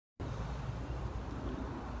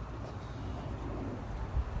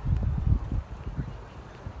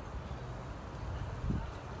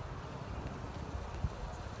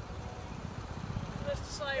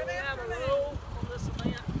say we have a rule on this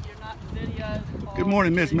event. You're not to video. Good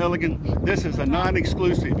morning, Ms. Milligan. This is a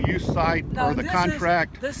non-exclusive use site for the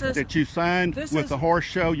contract that you signed with the horse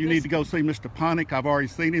show. You need to go see Mr. Ponick. I've already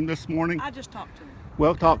seen him this morning. I just talked to him.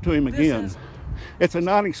 Well, talk to him again. It's a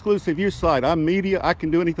non-exclusive use site. I'm media. I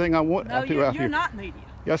can do anything I want to out here. You're not media.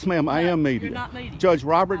 Yes, ma'am. I am media. You're not media. Judge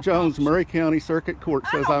Robert Jones, Murray County Circuit Court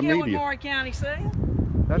says I'm media. I don't care what Murray County says.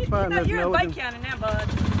 That's fine, Ms. You're in Bay Milligan. County now, bud.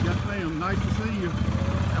 Yes, ma'am. Nice to see you.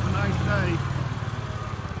 Have a nice day.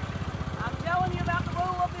 I'm telling you about the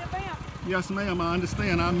rule of the event. Yes, ma'am. I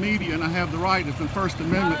understand. I'm media, and I have the right as the First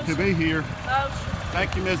Amendment to be here. No, sir.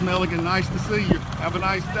 Thank you, Ms. Milligan. Nice to see you. Have a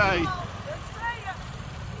nice day.